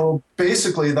 So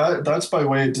basically that's by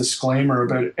way of disclaimer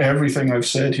about everything I've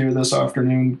said here this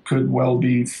afternoon could well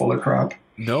be full of crap.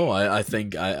 No, I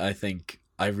think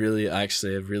I've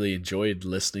really enjoyed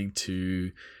listening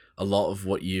to a lot of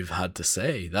what you've had to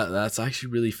say. That's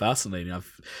actually really fascinating.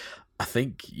 I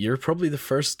think you're probably the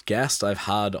first guest I've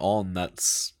had on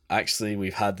that's actually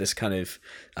we've had this kind of.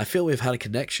 I feel we've had a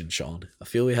connection, Sean. I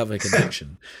feel we have a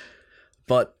connection,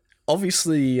 but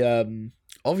obviously,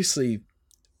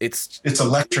 it's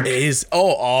electric. It is.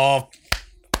 Oh.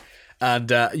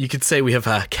 And you could say we have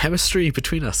a chemistry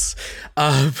between us.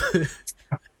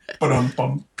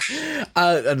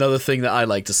 Another thing that I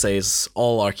like to say is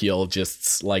all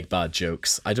archaeologists like bad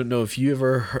jokes. I don't know if you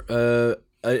ever.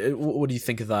 What do you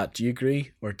think of that? Do you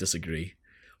agree or disagree?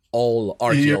 All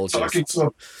archaeologists.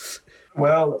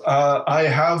 Well, I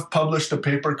have published a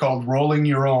paper called "Rolling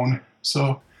Your Own."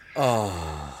 So.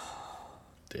 Oh,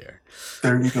 dear.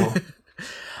 There you go.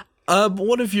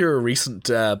 One of your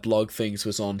recent blog things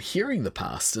was on hearing the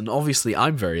past, and obviously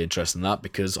I'm very interested in that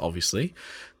because obviously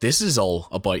this is all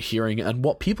about hearing and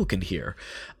what people can hear.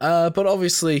 But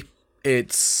obviously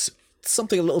it's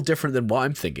something a little different than what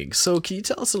I'm thinking. So can you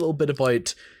tell us a little bit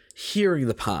about hearing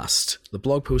the past, the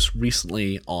blog post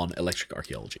recently on electric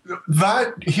archaeology?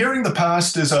 That Hearing the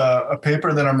Past is a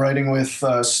paper that I'm writing with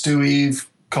Stu Eve,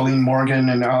 Colleen Morgan,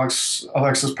 and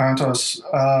Alexis Pantos.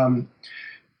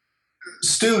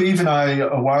 Stu, Eve, and I,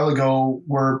 a while ago,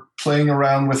 were playing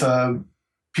around with a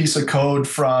piece of code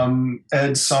from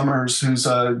Ed Summers, who's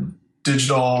a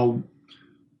digital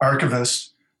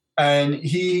archivist. And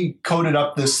he coded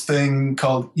up this thing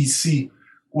called ICI,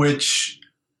 which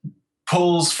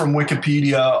pulls from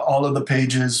Wikipedia all of the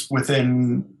pages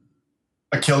within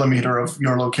a kilometer of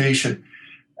your location.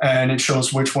 And it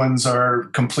shows which ones are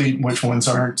complete and which ones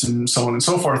aren't, and so on and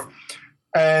so forth.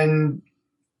 And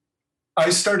I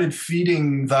started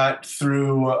feeding that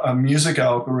through a music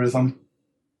algorithm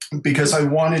because I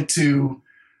wanted to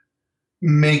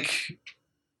make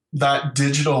that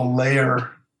digital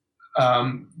layer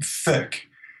thick.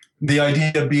 The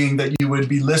idea being that you would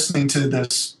be listening to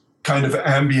this kind of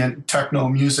ambient techno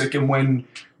music, and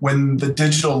when the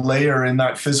digital layer in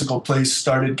that physical place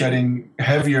started getting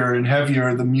heavier and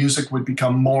heavier, the music would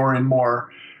become more and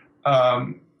more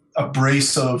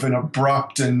abrasive and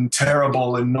abrupt and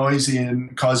terrible and noisy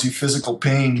and cause you physical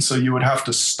pain. So you would have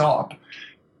to stop,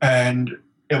 and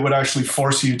it would actually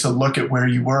force you to look at where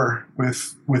you were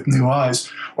with new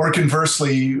eyes. Or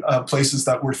conversely, places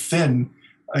that were thin.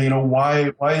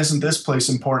 Why isn't this place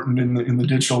important in the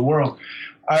digital world?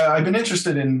 I've been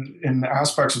interested in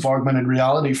aspects of augmented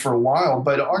reality for a while,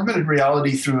 but augmented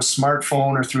reality through a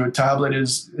smartphone or through a tablet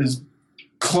is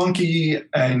clunky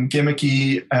and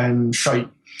gimmicky and shite.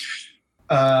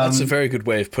 That's a very good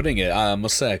way of putting it. I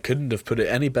must say I couldn't have put it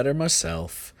any better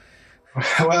myself.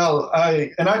 Well,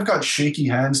 I've got shaky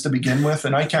hands to begin with,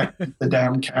 and I can't keep the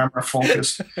damn camera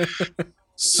focused.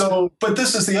 So, but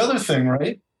this is the other thing,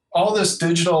 right? All this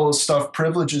digital stuff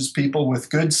privileges people with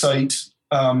good sight,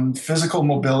 physical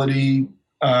mobility,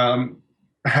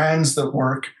 hands that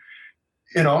work,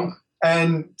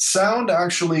 and sound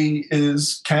actually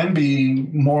can be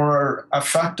more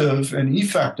effective and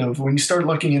effective when you start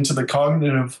looking into the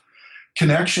cognitive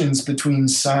connections between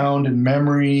sound and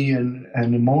memory and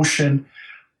emotion.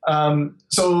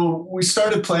 So we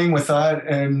started playing with that,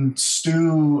 and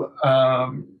Stu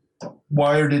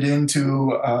wired it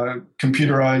into a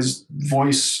computerized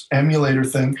voice emulator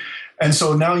thing. And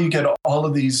so now you get all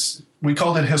of these, we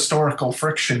called it historical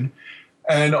friction,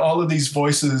 and all of these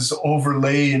voices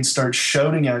overlay and start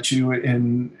shouting at you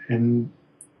in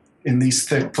these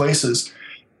thick places.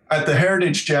 At the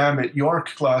Heritage Jam at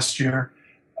York last year,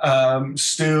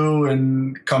 Stu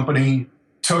and company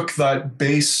took that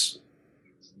bass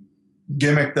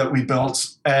gimmick that we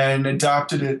built and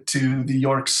adapted it to the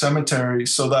York cemetery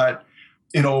so that,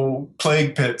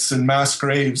 plague pits and mass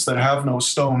graves that have no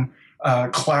stone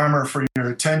clamor for your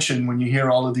attention when you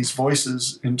hear all of these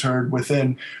voices interred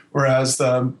within, whereas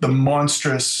the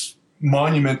monstrous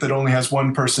monument that only has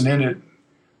one person in it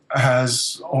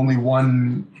has only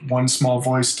one small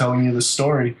voice telling you the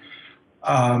story.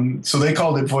 So they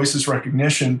called it voices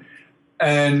recognition.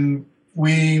 And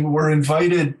we were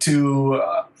invited to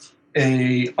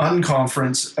a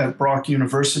unconference at Brock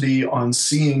University on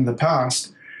seeing the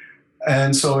past.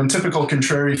 And so in typical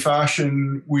contrary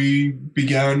fashion, we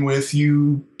began with,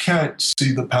 you can't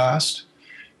see the past.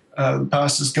 The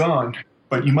past is gone,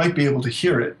 but you might be able to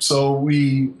hear it. So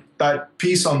that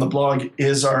piece on the blog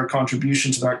is our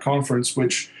contribution to that conference,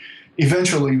 which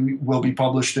eventually will be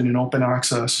published in an open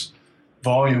access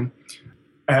volume.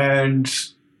 And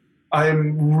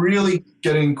I'm really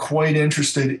getting quite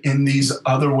interested in these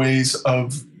other ways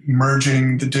of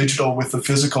merging the digital with the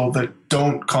physical that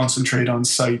don't concentrate on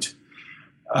sight.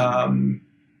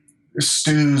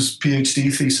 Stu's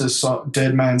PhD thesis,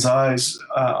 Dead Man's Eyes,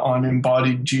 on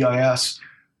embodied GIS,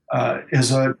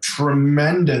 is a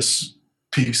tremendous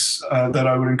piece that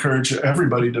I would encourage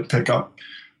everybody to pick up,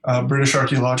 British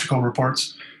Archaeological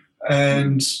Reports.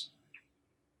 And,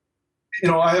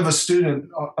 I have a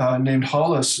student named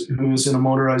Hollis who is in a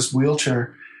motorized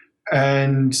wheelchair,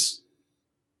 and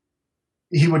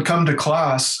he would come to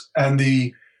class, and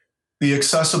the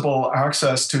accessible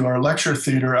access to our lecture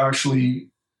theater actually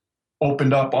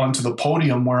opened up onto the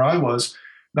podium where I was.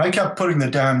 And I kept putting the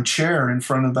damn chair in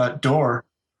front of that door,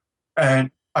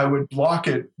 and I would block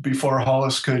it before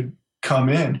Hollis could come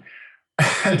in.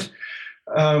 And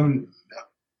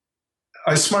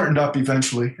I smartened up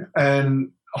eventually.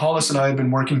 And Hollis and I have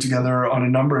been working together on a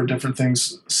number of different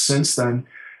things since then.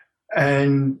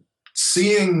 And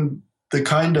seeing the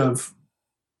kind of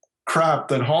crap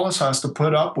that Hollis has to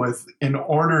put up with in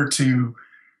order to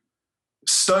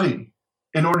study,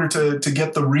 in order to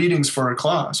get the readings for a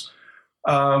class.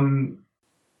 I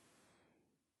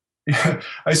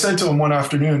said to him one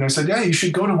afternoon, I said, yeah, you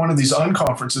should go to one of these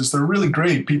unconferences. They're really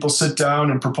great. People sit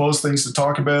down and propose things to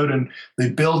talk about, and they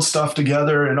build stuff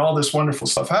together, and all this wonderful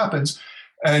stuff happens.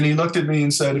 And he looked at me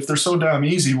and said, if they're so damn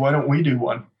easy, why don't we do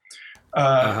one?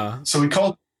 So we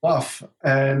called bluff,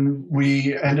 and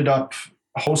we ended up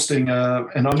hosting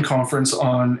an unconference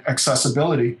on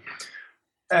accessibility.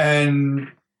 And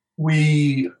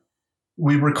we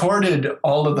recorded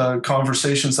all of the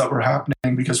conversations that were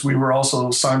happening, because we were also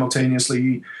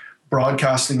simultaneously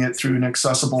broadcasting it through an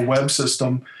accessible web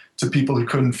system to people who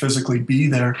couldn't physically be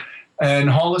there.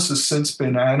 And Hollis has since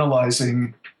been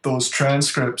analyzing those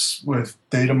transcripts with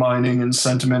data mining and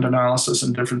sentiment analysis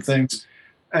and different things.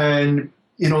 And,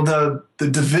 the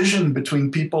division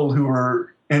between people who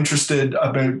are interested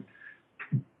about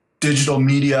digital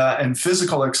media and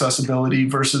physical accessibility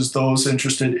versus those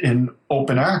interested in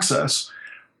open access,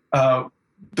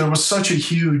 there was such a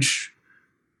huge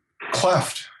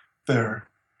cleft there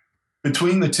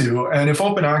between the two. And if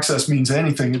open access means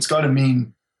anything, it's got to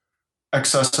mean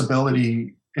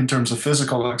accessibility in terms of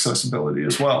physical accessibility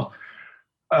as well.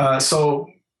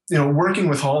 So, working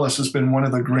with Hollis has been one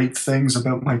of the great things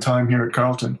about my time here at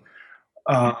Carleton.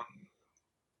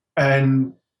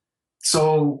 And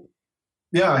so,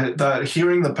 yeah, that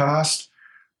hearing the past,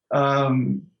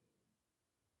 it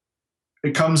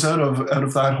comes out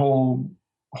of that whole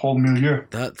milieu.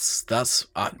 That's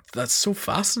so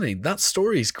fascinating. That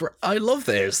story's great. I love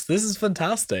this. This is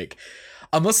fantastic.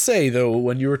 I must say though,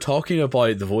 when you were talking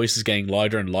about the voices getting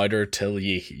louder and louder till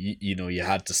you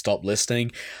had to stop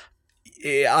listening,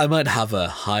 I might have a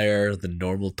higher than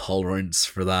normal tolerance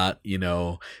for that,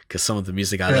 because some of the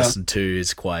music I listen to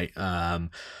is quite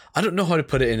I don't know how to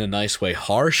put it in a nice way,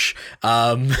 harsh,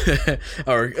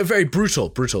 or very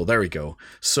brutal, there we go.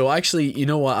 So actually, you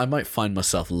know what, I might find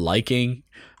myself liking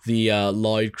the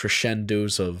loud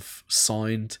crescendos of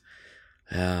sound.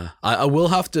 I will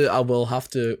have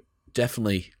to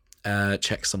definitely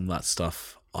check some of that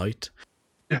stuff out.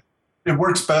 Yeah, it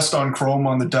works best on Chrome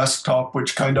on the desktop,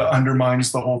 which kind of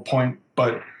undermines the whole point,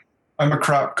 but I'm a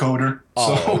crap coder.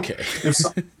 So okay.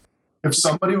 If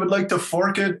somebody would like to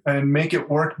fork it and make it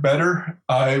work better,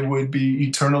 I would be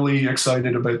eternally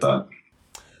excited about that.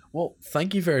 Well,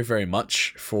 thank you very, very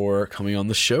much for coming on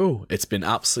the show. It's been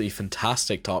absolutely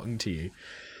fantastic talking to you.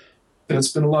 It's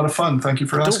been a lot of fun. Thank you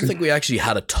for asking. I don't think we actually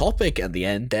had a topic at the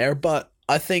end there, but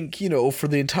I think, for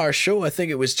the entire show, I think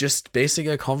it was just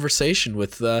basically a conversation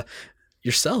with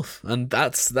yourself. And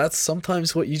that's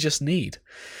sometimes what you just need.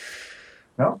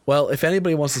 Yeah. Well, if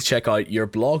anybody wants to check out your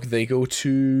blog, they go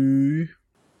to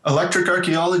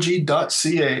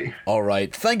electricarchaeology.ca. All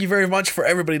right. Thank you very much for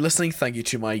everybody listening. Thank you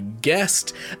to my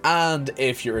guest. And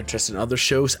if you're interested in other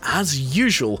shows, as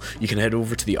usual, you can head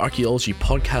over to the Archaeology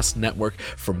Podcast Network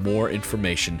for more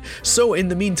information. So in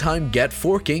the meantime, get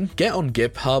forking, get on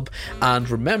GitHub, and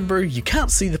remember, you can't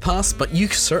see the past, but you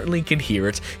certainly can hear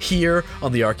it here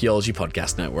on the Archaeology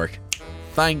Podcast Network.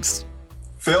 Thanks.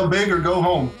 Fail big or go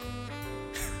home.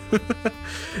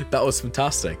 That was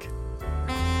fantastic.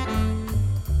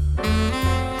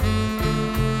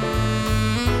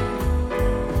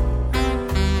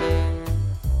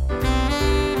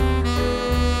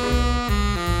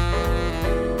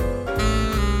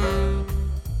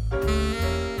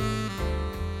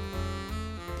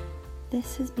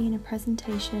 This has been a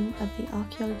presentation of the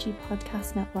Archaeology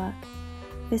Podcast Network.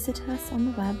 Visit us on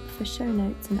the web for show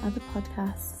notes and other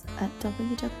podcasts at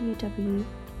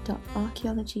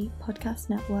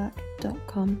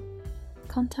www.archaeologypodcastnetwork.com.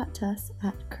 Contact us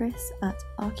at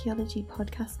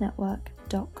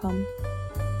chris@archaeologypodcastnetwork.com.